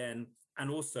IUCN, and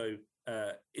also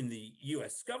in the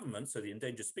US government, so the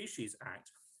Endangered Species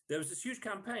Act, there was this huge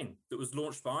campaign that was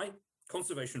launched by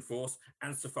Conservation Force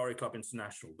and Safari Club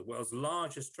International. The world's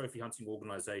largest trophy hunting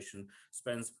organization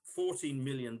spends $14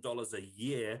 million a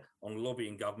year on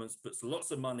lobbying governments, puts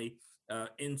lots of money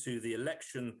into the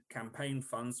election campaign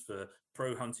funds for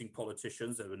pro-hunting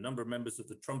politicians. There were a number of members of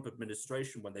the Trump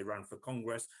administration when they ran for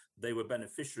Congress. They were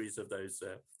beneficiaries of those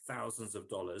thousands of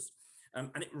dollars. And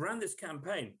it ran this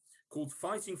campaign called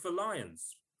Fighting for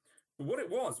Lions. But what it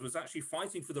was actually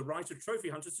fighting for the right of trophy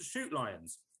hunters to shoot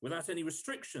lions without any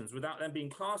restrictions, without them being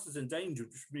classed as endangered.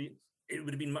 It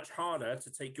would have been much harder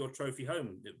to take your trophy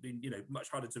home. It would have been, much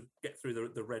harder to get through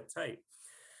the red tape.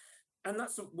 And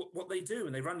that's what they do.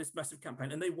 And they ran this massive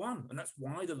campaign and they won. And that's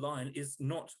why the lion is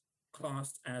not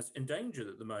classed as endangered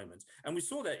at the moment. And we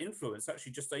saw their influence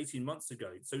actually just 18 months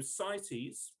ago. So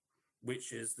CITES,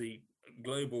 which is the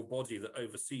global body that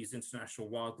oversees international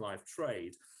wildlife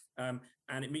trade,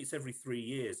 and it meets every 3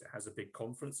 years. It has a big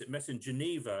conference. It met in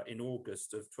Geneva in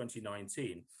August of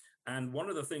 2019. And one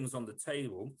of the things on the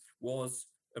table was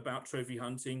about trophy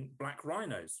hunting black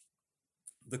rhinos.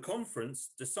 The conference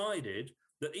decided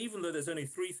that even though there's only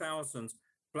 3,000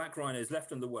 black rhinos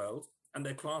left in the world, and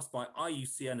they're classed by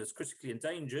IUCN as critically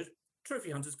endangered, trophy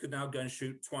hunters could now go and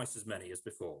shoot twice as many as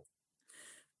before.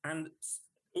 And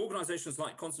organizations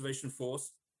like Conservation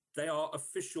Force, they are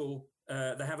official,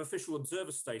 they have official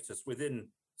observer status within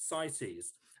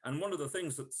CITES. And one of the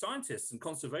things that scientists and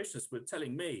conservationists were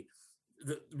telling me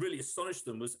that really astonished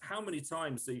them was how many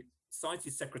times the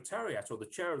CITES secretariat or the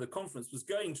chair of the conference was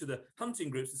going to the hunting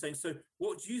groups and saying, so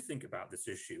what do you think about this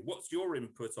issue? What's your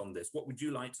input on this? What would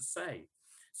you like to say?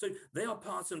 So they are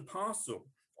part and parcel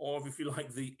of, if you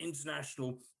like, the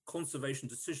international conservation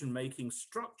decision-making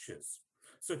structures.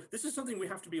 So this is something we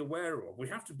have to be aware of. We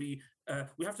have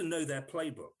to know their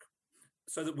playbook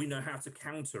so that we know how to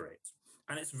counter it.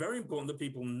 And it's very important that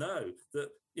people know that,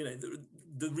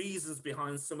 the reasons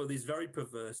behind some of these very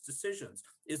perverse decisions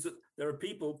is that there are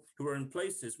people who are in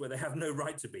places where they have no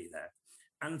right to be there.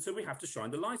 And so we have to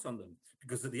shine the light on them,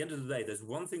 because at the end of the day, there's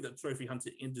one thing that trophy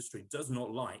hunting industry does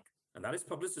not like, and that is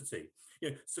publicity.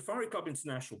 Safari Club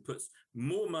International puts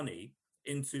more money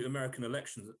into American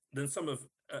elections than some of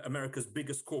America's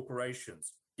biggest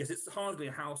corporations. Yes, it's hardly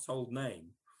a household name.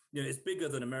 It's bigger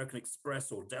than American Express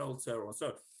or Delta or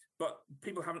so, but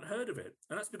people haven't heard of it.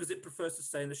 And that's because it prefers to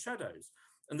stay in the shadows.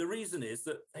 And the reason is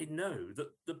that they know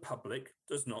that the public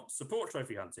does not support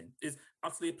trophy hunting, is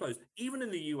utterly opposed. Even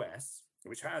in the US,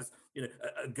 which has,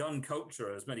 a gun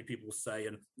culture, as many people say,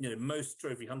 and, most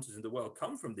trophy hunters in the world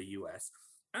come from the US,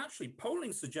 actually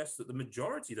polling suggests that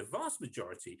the vast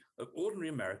majority of ordinary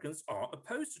Americans are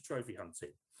opposed to trophy hunting.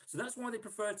 So that's why they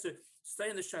prefer to stay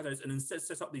in the shadows and instead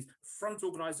set up these front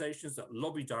organizations that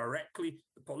lobby directly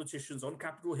the politicians on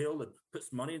Capitol Hill and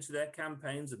puts money into their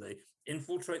campaigns, and they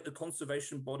infiltrate the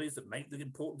conservation bodies that make the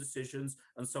important decisions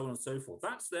and so on and so forth.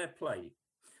 That's their play.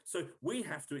 So we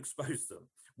have to expose them.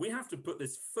 We have to put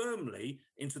this firmly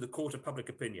into the court of public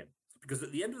opinion, because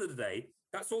at the end of the day,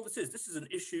 that's all this is. This is an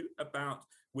issue about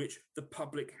which the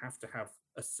public have to have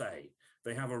a say.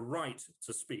 They have a right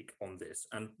to speak on this,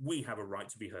 and we have a right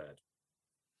to be heard.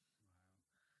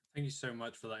 Thank you so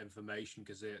much for that information,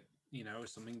 because it,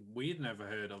 is something we'd never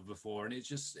heard of before, and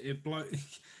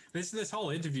this whole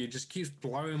interview just keeps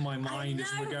blowing my mind as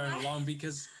we're going along,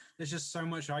 because there's just so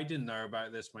much I didn't know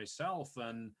about this myself,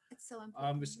 and it's so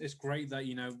important. It's great that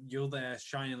you're there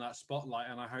shining that spotlight,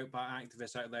 and I hope our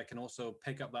activists out there can also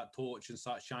pick up that torch and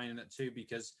start shining it too,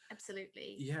 because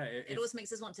absolutely, yeah, it always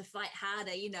makes us want to fight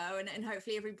harder, and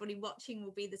hopefully everybody watching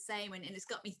will be the same. And it's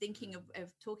got me thinking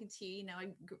of talking to you. I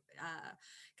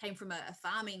came from a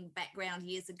farming background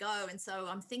years ago, and so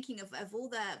I'm thinking of all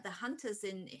the hunters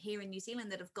here in New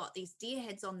Zealand that have got these deer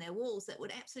heads on their walls that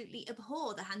would absolutely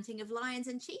abhor the hunting of lions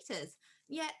and cheetahs.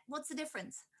 Yet, what's the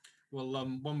difference? Well,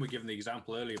 when we're given the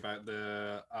example earlier about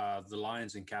the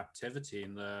lions in captivity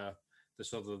and the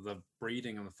sort of the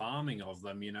breeding and the farming of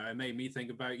them, it made me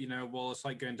think about, well, it's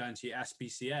like going down to your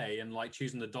SPCA and like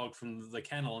choosing the dog from the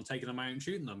kennel and taking them out and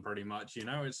shooting them, pretty much.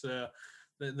 It's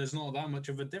there's not that much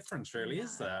of a difference, really,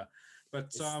 is there? But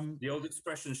it's the old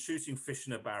expression, shooting fish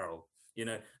in a barrel,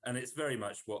 and it's very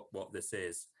much what this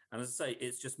is. And as I say,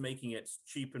 it's just making it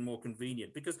cheap and more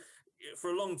convenient, because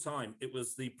for a long time, it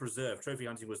was the preserve. Trophy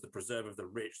hunting was the preserve of the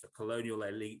rich, the colonial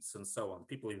elites, and so on,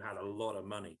 people who had a lot of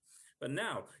money. But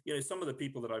now, some of the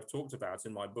people that I've talked about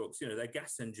in my books, they're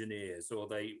gas engineers, or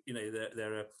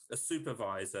they're a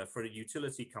supervisor for a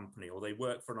utility company, or they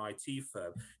work for an IT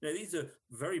firm. These are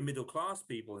very middle class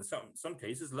people, in some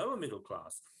cases lower middle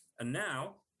class. And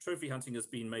now trophy hunting has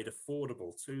been made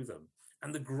affordable to them.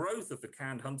 And the growth of the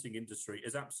canned hunting industry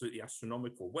is absolutely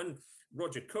astronomical. When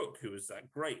Roger Cook, who was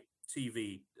that great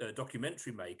TV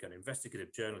documentary maker and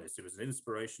investigative journalist, it was an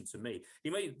inspiration to me. He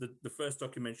made the first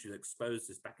documentary that exposed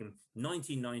this back in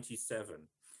 1997.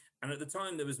 And at the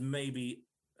time, there was maybe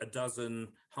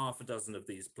half a dozen of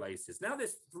these places. Now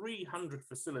there's 300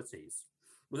 facilities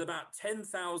with about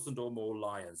 10,000 or more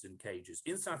lions in cages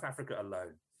in South Africa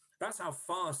alone. That's how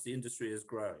fast the industry is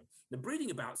growing. They're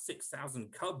breeding about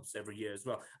 6,000 cubs every year as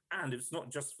well. And it's not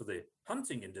just for the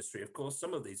hunting industry. Of course,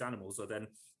 some of these animals are then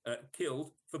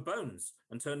killed for bones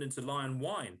and turned into lion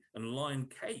wine and lion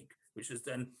cake, which is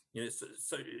then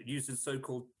so used in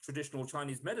so-called traditional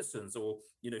Chinese medicines, or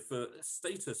for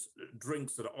status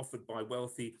drinks that are offered by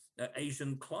wealthy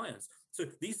Asian clients. So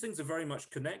these things are very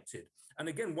much connected. And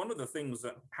again, one of the things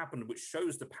that happened, which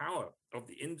shows the power of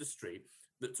the industry,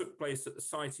 that took place at the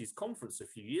CITES conference a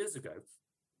few years ago,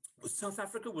 was South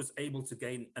Africa was able to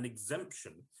gain an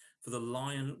exemption for the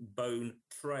lion bone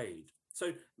trade.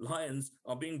 So lions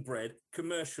are being bred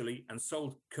commercially and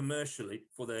sold commercially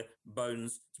for their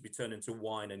bones to be turned into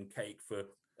wine and cake for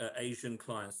Asian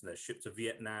clients, and they're shipped to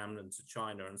Vietnam and to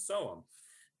China and so on.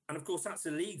 And of course, that's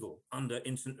illegal under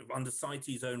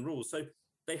CITES' own rules. So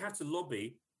they had to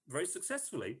lobby very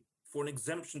successfully for an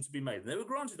exemption to be made. And they were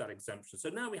granted that exemption. So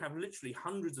now we have literally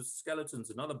hundreds of skeletons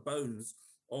and other bones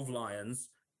of lions,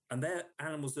 and their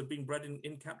animals are being bred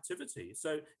in captivity.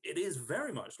 So it is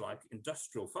very much like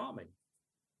industrial farming.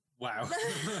 Wow.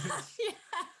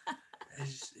 Yeah.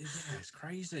 It's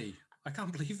crazy. I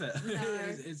can't believe it. No.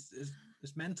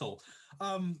 It's mental.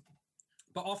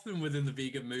 But often within the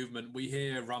vegan movement, we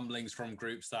hear rumblings from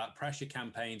groups that pressure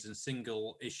campaigns and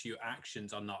single issue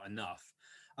actions are not enough.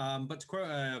 But to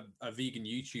quote a vegan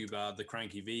YouTuber, The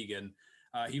Cranky Vegan,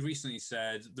 he recently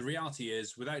said, the reality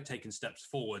is, without taking steps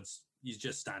forwards, you're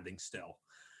just standing still.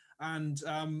 And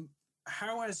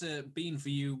how has it been for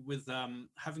you with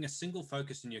having a single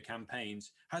focus in your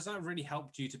campaigns? Has that really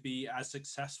helped you to be as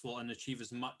successful and achieve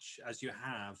as much as you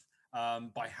have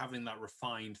by having that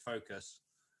refined focus?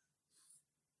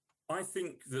 I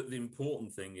think that the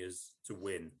important thing is to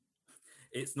win.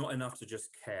 It's not enough to just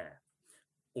care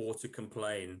or to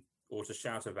complain or to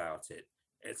shout about it.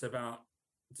 It's about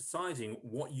deciding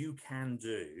what you can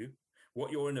do,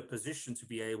 what you're in a position to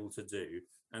be able to do,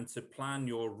 and to plan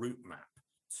your route map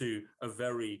to a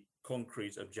very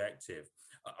concrete objective.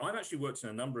 I've actually worked in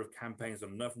a number of campaigns on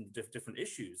a number of different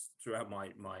issues throughout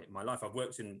my life. I've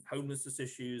worked in homelessness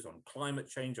issues, on climate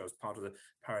change. I was part of the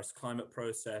Paris climate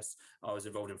process. I was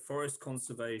involved in forest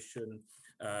conservation,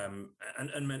 and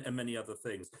many other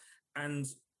things. And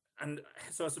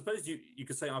so I suppose you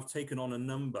could say I've taken on a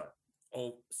number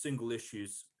of single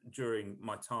issues during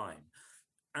my time.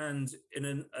 And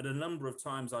at a number of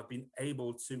times, I've been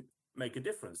able to make a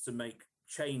difference, to make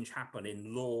change happen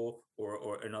in law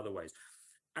or in other ways.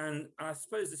 And I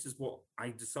suppose this is what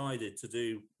I decided to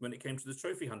do when it came to the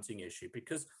trophy hunting issue,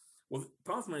 because, well,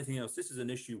 apart from anything else, this is an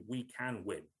issue we can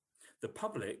win. The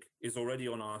public is already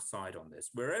on our side on this.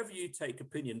 Wherever you take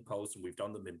opinion polls, and we've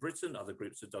done them in Britain, other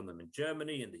groups have done them in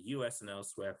Germany, in the US and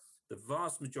elsewhere, the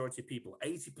vast majority of people,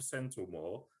 80% or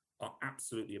more, are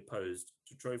absolutely opposed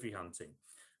to trophy hunting.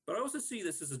 But I also see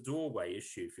this as a doorway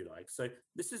issue, if you like. So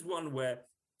this is one where,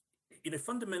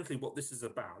 fundamentally what this is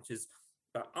about is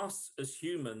about us as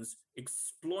humans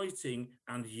exploiting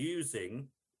and using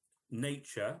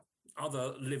nature,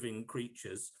 other living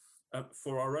creatures,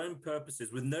 for our own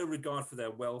purposes with no regard for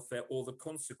their welfare or the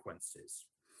consequences.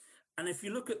 And if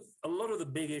you look at a lot of the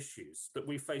big issues that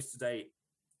we face today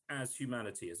as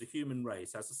humanity, as a human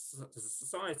race, as a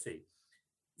society,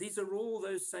 these are all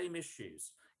those same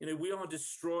issues. We are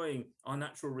destroying our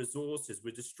natural resources.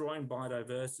 We're destroying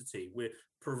biodiversity. We're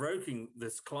provoking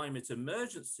this climate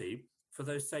emergency for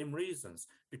those same reasons,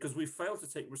 because we fail to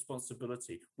take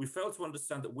responsibility. We fail to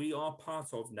understand that we are part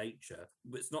of nature.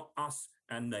 It's not us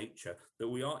and nature, that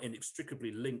we are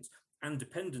inextricably linked and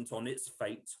dependent on its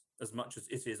fate as much as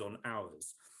it is on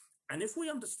ours. And if we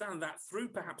understand that through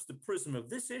perhaps the prism of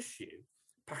this issue,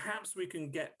 perhaps we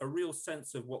can get a real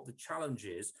sense of what the challenge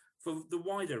is for the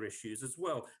wider issues as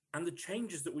well, and the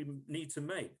changes that we need to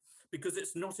make, because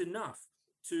it's not enough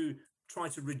to try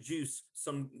to reduce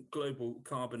some global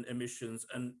carbon emissions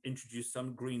and introduce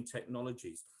some green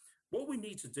technologies. What we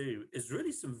need to do is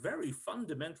really some very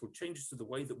fundamental changes to the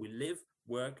way that we live,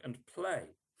 work, and play.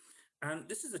 And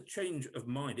this is a change of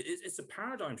mind. It's a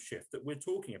paradigm shift that we're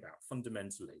talking about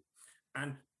fundamentally.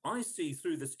 And I see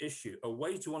through this issue a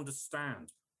way to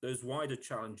understand those wider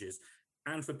challenges,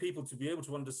 and for people to be able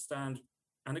to understand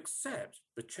and accept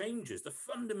the changes, the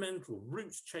fundamental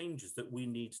root changes that we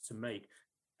need to make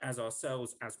as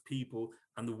ourselves, as people,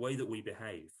 and the way that we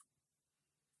behave.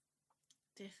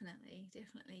 Definitely.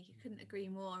 You couldn't agree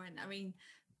more. And I mean,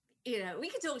 we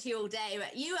could talk to you all day,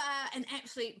 but you are an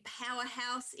absolute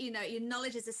powerhouse. Your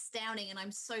knowledge is astounding, and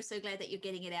I'm so glad that you're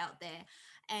getting it out there.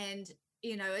 And,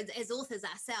 as authors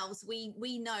ourselves,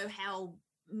 we know how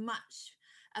much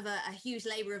a huge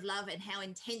labor of love, and how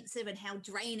intensive and how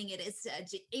draining it is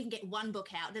to even get one book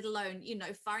out, let alone, you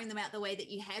know, firing them out the way that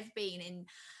you have been. And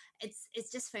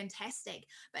it's just fantastic.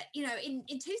 But, you know, in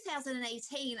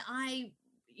 2018,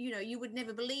 you know, you would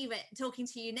never believe it talking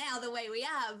to you now the way we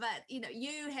are, but, you know,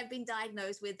 you have been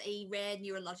diagnosed with a rare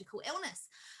neurological illness,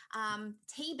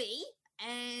 TB,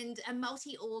 and a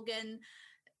multi-organ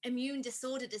immune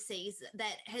disorder disease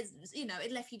that has, you know,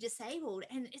 it left you disabled.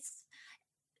 And it's,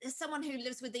 as someone who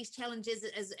lives with these challenges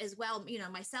as well, you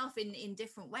know, myself in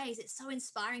different ways, it's so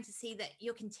inspiring to see that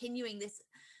you're continuing this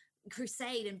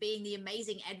crusade and being the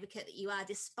amazing advocate that you are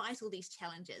despite all these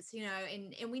challenges, you know.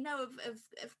 And we know of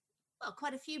well,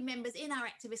 quite a few members in our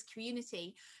activist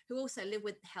community who also live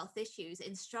with health issues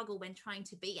and struggle when trying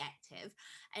to be active.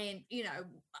 And, you know,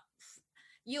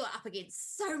 you are up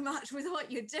against so much with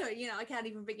what you're doing, you know, I can't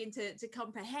even begin to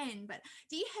comprehend. But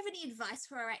do you have any advice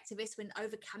for our activists when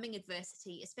overcoming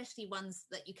adversity, especially ones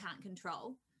that you can't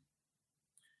control?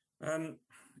 Well,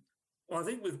 I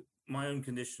think with my own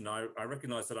condition, I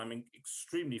recognize that I'm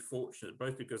extremely fortunate,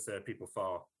 both because there are people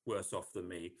far worse off than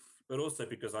me, but also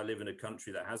because I live in a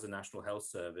country that has a national health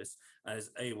service and is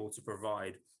able to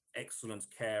provide excellent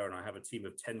care. And I have a team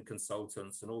of 10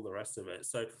 consultants and all the rest of it.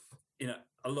 So, you know,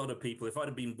 a lot of people, if I'd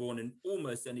have been born in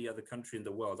almost any other country in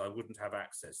the world, I wouldn't have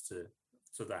access to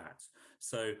that.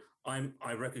 So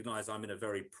I recognize I'm in a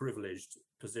very privileged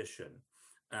position.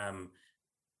 And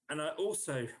I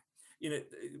also, you know,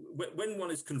 when one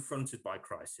is confronted by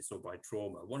crisis or by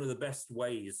trauma, one of the best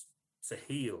ways to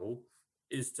heal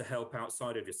is to help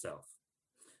outside of yourself.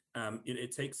 You know,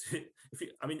 it takes,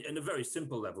 I mean, in a very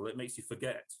simple level, it makes you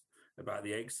forget about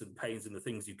the aches and pains and the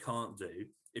things you can't do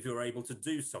if you're able to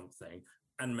do something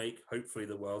and make, hopefully,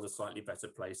 the world a slightly better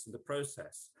place in the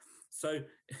process. So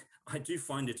I do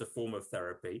find it a form of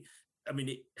therapy. I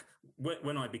mean,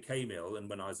 when I became ill and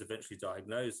when I was eventually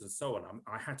diagnosed and so on,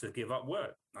 I had to give up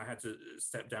work. I had to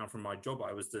step down from my job.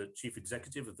 I was the chief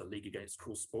executive of the League Against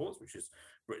Cruel Sports, which is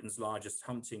Britain's largest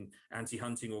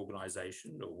anti-hunting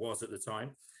organization, or was at the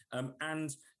time.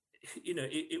 And, you know,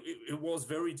 it was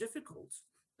very difficult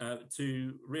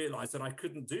to realize that I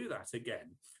couldn't do that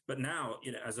again. But now,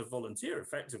 you know, as a volunteer,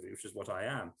 effectively, which is what I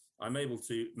am, I'm able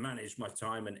to manage my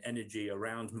time and energy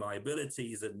around my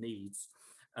abilities and needs.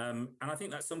 And I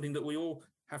think that's something that we all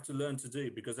have to learn to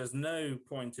do, because there's no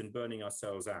point in burning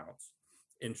ourselves out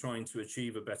in trying to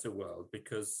achieve a better world,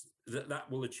 because that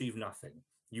will achieve nothing.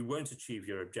 You won't achieve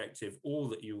your objective. All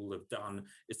that you will have done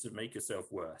is to make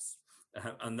yourself worse.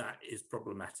 And that is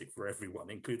problematic for everyone,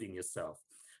 including yourself.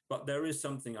 But there is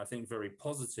something, I think, very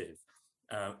positive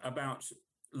about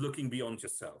looking beyond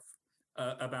yourself,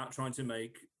 about trying to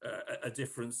make a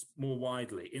difference more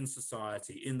widely in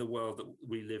society, in the world that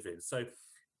we live in. So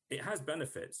it has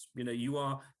benefits. You know, you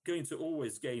are going to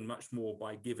always gain much more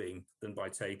by giving than by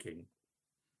taking.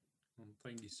 Well,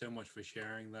 thank you so much for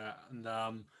sharing that. And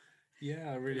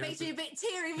yeah, I really makes me a bit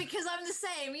teary because I'm the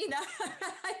same, you know.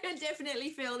 I can definitely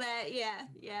feel that.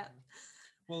 Yeah.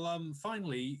 Well,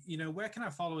 finally, you know, where can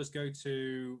our followers go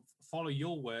to follow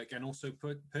your work and also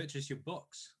purchase your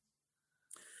books?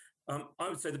 I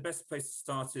would say the best place to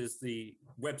start is the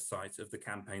website of the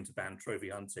campaign to ban trophy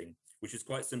hunting, which is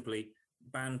quite simply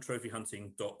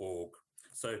bantrophyhunting.org.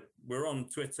 So we're on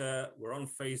Twitter, we're on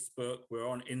Facebook, we're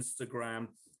on Instagram,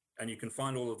 and you can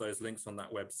find all of those links on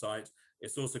that website.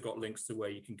 It's also got links to where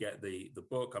you can get the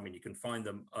book. I mean, you can find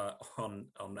them on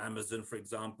Amazon, for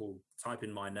example. Type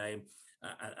in my name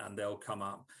and they'll come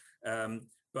up.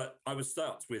 But I would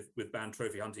start with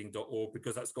bantrophyhunting.org,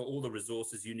 because that's got all the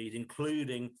resources you need,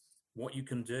 including what you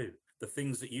can do, the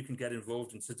things that you can get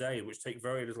involved in today, which take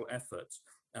very little effort,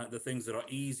 the things that are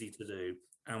easy to do,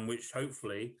 and which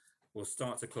hopefully will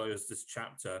start to close this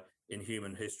chapter in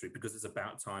human history, because it's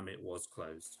about time it was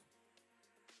closed.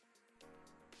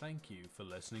 Thank you for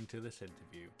listening to this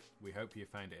interview. We hope you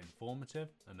found it informative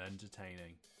and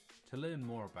entertaining. To learn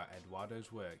more about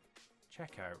Eduardo's work,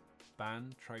 check out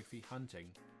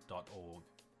bantrophyhunting.org.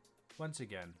 Once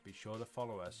again, be sure to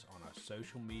follow us on our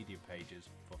social media pages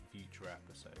for future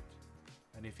episodes.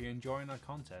 And if you're enjoying our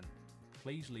content,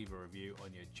 please leave a review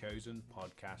on your chosen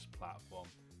podcast platform.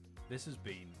 This has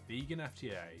been Vegan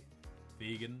FTA,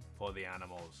 Vegan for the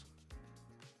Animals.